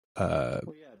Well,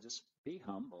 yeah, just be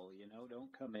humble,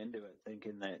 don't come into it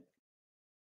thinking that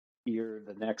you're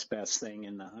the next best thing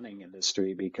in the hunting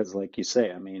industry because, like you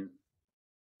say, I mean,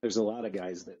 there's a lot of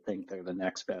guys that think they're the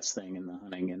next best thing in the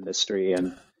hunting industry.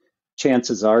 And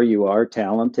chances are you are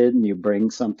talented and you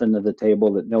bring something to the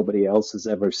table that nobody else has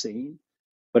ever seen.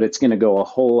 But it's going to go a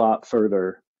whole lot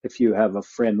further if you have a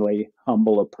friendly,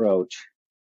 humble approach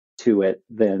to it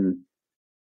than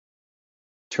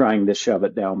trying to shove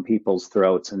it down people's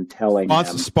throats and telling them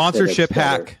sponsorship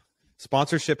hack.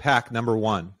 Sponsorship hack number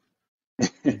 1.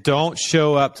 Don't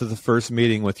show up to the first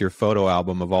meeting with your photo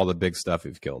album of all the big stuff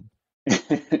you've killed.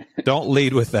 Don't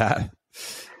lead with that.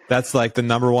 That's like the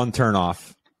number 1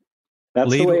 turnoff.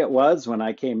 That's the way it was when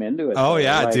I came into it. Oh,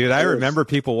 yeah, like, dude. I remember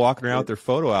people walking around with their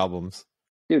photo albums.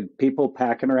 Dude, people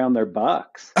packing around their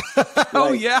bucks.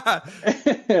 Oh, yeah.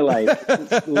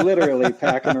 Like literally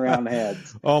packing around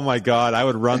heads. Oh, my God. I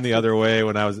would run the other way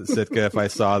when I was at Sitka if I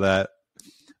saw that.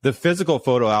 The physical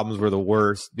photo albums were the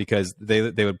worst because they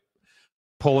would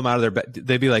pull them out of their bed.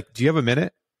 They'd be like, do you have a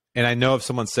minute? And I know if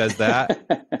someone says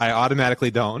that, I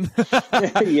automatically don't.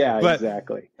 Yeah,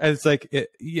 exactly. And it's like,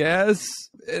 yes.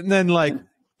 And then like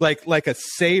a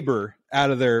saber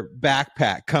out of their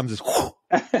backpack comes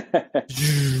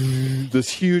this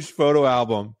huge photo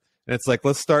album. And it's like,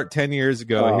 let's start 10 years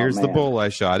ago. Oh, here's man. the bull I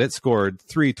shot. It scored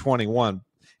 321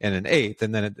 and an 8th.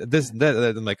 And then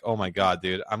I'm like, oh my God,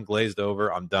 dude, I'm glazed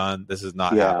over. I'm done. This is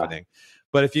not happening.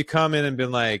 But if you come in and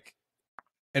been like,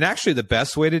 and actually the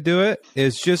best way to do it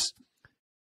is just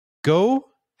go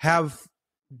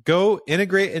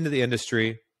integrate into the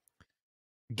industry,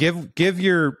 give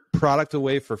your product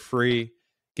away for free,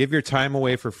 give your time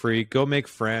away for free, go make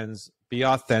friends, be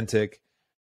authentic,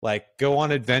 like go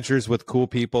on adventures with cool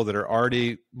people that are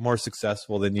already more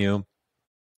successful than you,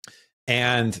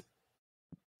 and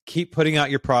keep putting out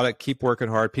your product, keep working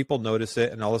hard. People notice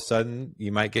it, and all of a sudden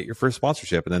you might get your first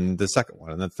sponsorship, and then the second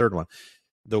one, and then the third one.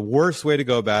 The worst way to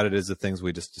go about it is the things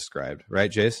we just described, right,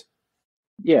 Jace?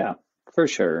 Yeah, for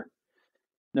sure.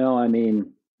 No, I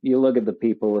mean, you look at the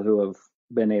people who have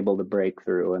been able to break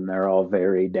through, and they're all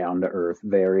very down to earth,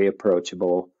 very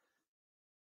approachable,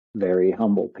 very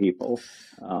humble people.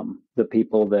 The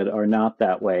people that are not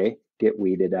that way get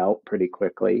weeded out pretty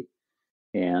quickly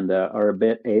and are a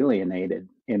bit alienated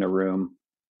in a room,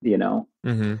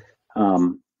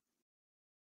 Mm-hmm.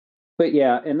 But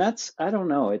yeah, and that's, I don't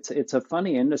know, it's a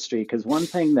funny industry because one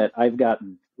thing that I've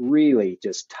gotten really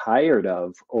just tired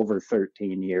of over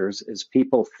 13 years is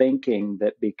people thinking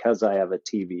that because I have a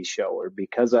TV show or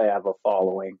because I have a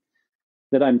following,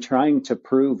 that I'm trying to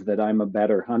prove that I'm a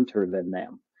better hunter than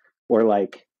them, or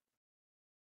like,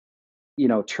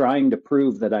 trying to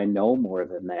prove that I know more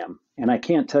than them. And I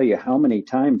can't tell you how many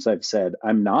times I've said,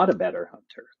 I'm not a better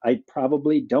hunter. I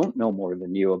probably don't know more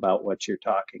than you about what you're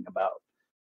talking about.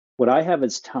 What I have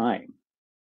is time,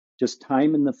 just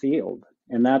time in the field.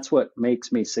 And that's what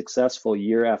makes me successful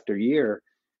year after year.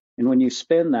 And when you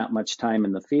spend that much time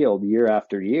in the field year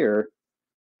after year,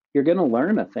 you're going to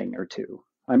learn a thing or two.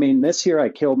 I mean, this year I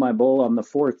killed my bull on the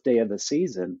 4th day of the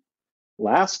season.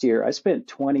 Last year I spent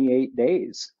 28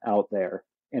 days out there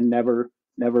and never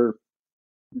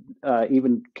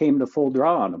even came to full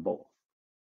draw on a bull.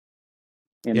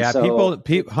 And yeah, so,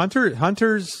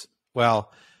 hunters.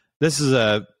 Well,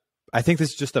 I think this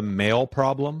is just a male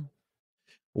problem.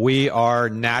 We are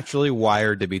naturally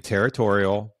wired to be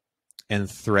territorial and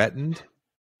threatened.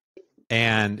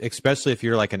 And especially if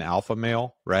you're like an alpha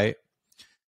male, right?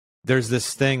 There's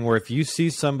this thing where if you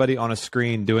see somebody on a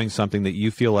screen doing something that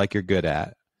you feel like you're good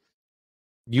at,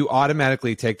 you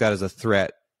automatically take that as a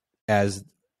threat, as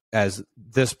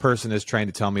this person is trying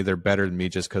to tell me they're better than me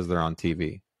just because they're on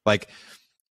TV. Like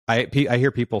I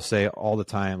hear people say all the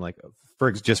time, like for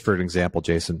an example,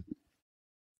 Jason,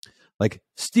 like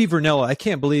Steve Vernella, I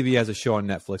can't believe he has a show on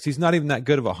Netflix. He's not even that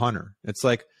good of a hunter. It's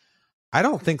like, I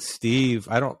don't think Steve,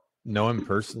 I don't know him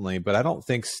personally, but I don't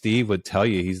think Steve would tell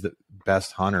you he's the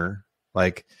best hunter.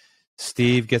 Like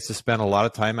Steve gets to spend a lot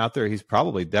of time out there. He's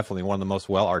definitely one of the most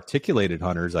well-articulated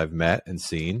hunters I've met and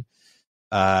seen.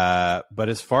 But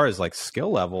as far as like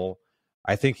skill level,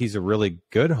 I think he's a really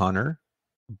good hunter,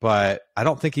 but I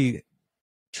don't think he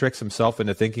tricks himself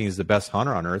into thinking he's the best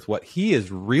hunter on earth. What he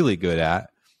is really good at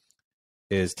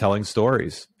is telling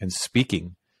stories and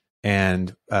speaking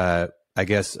and,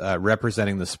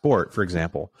 representing the sport, for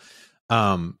example.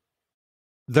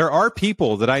 There are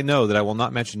people that I know that I will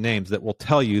not mention names that will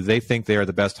tell you they think they are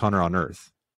the best hunter on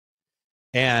earth.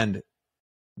 And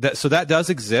so that does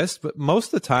exist, but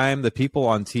most of the time the people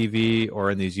on TV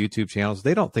or in these YouTube channels,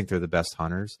 they don't think they're the best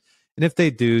hunters. And if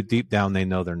they do, deep down, they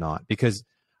know they're not. Because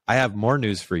I have more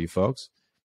news for you folks.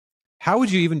 how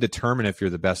would you even determine if you're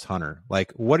the best hunter?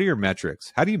 Like, what are your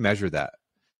metrics? How do you measure that?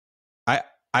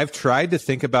 I've tried to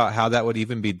think about how that would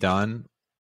even be done,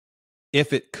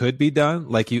 if it could be done.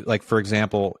 Like for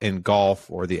example, in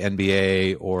golf or the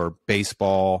NBA or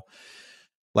baseball,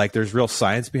 like there's real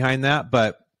science behind that,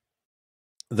 but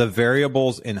the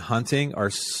variables in hunting are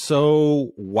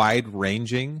so wide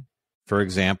ranging. For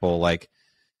example, like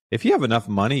if you have enough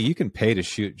money, you can pay to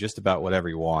shoot just about whatever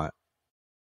you want.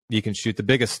 You can shoot the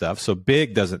biggest stuff. So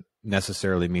big doesn't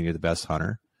necessarily mean you're the best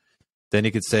hunter. Then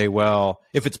you could say, well,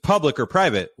 if it's public or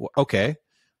private, okay.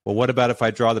 Well, what about if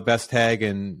I draw the best tag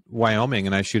in Wyoming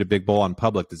and I shoot a big bull on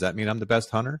public? Does that mean I'm the best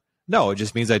hunter? No, it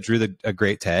just means I drew a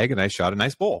great tag and I shot a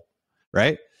nice bull,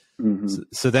 right? Mm-hmm.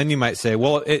 So then you might say,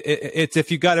 well, it's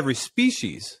if you got every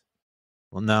species.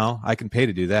 Well, no, I can pay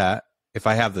to do that. If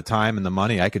I have the time and the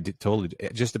money, I could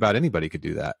just about anybody could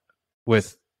do that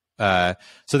with. So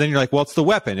then you're like, well, it's the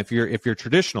weapon. If you're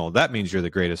traditional, that means you're the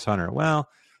greatest hunter. Well,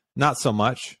 not so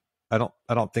much. I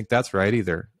don't think that's right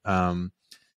either.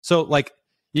 So like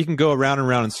you can go around and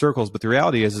around in circles, but the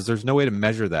reality is there's no way to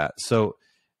measure that. So,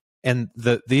 and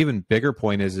the even bigger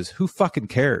point is who fucking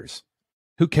cares?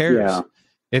 Who cares? Yeah.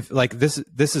 If like this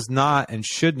is not and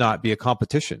should not be a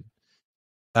competition.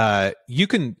 You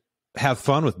can have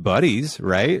fun with buddies,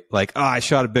 right? Like, oh, I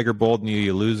shot a bigger bull than you,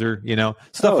 you loser,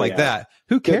 stuff like that.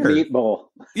 Who cares? Good meat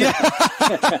bowl. Yeah.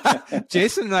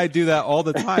 Jason and I do that all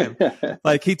the time.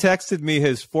 Like he texted me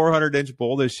his 400-inch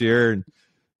bull this year, and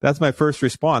that's my first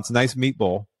response. Nice meat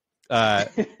bowl.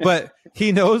 But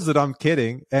he knows that I'm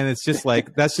kidding, and it's just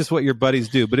like, that's just what your buddies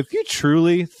do. But if you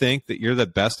truly think that you're the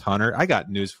best hunter, I got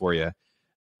news for you.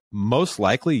 Most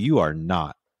likely you are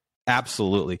not.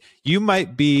 Absolutely. You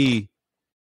might be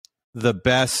the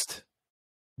best,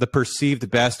 the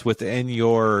perceived best within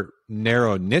your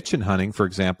narrow niche in hunting, for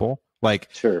example. Like,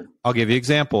 sure, I'll give you an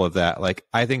example of that. Like,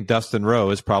 I think Dustin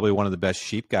Rowe is probably one of the best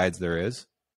sheep guides there is.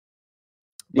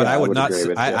 But yeah, I would not.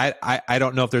 I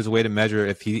don't know if there's a way to measure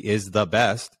if he is the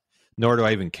best, nor do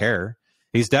I even care.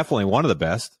 He's definitely one of the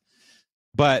best.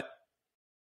 But,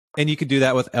 and you could do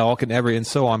that with elk and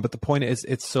so on. But the point is,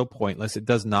 it's so pointless. It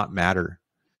does not matter.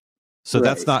 So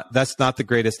right. that's not the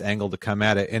greatest angle to come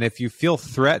at it. And if you feel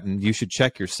threatened, you should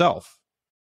check yourself.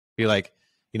 Be like,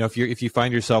 if you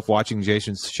find yourself watching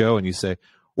Jason's show and you say,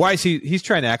 why is he's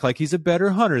trying to act like he's a better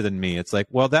hunter than me? It's like,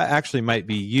 well, that actually might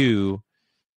be you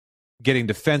getting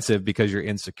defensive because you're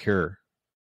insecure.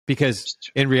 Because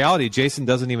in reality, Jason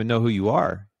doesn't even know who you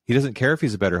are. He doesn't care if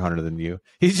he's a better hunter than you.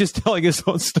 He's just telling his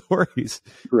own stories.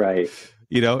 Right.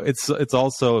 It's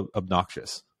also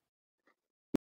obnoxious.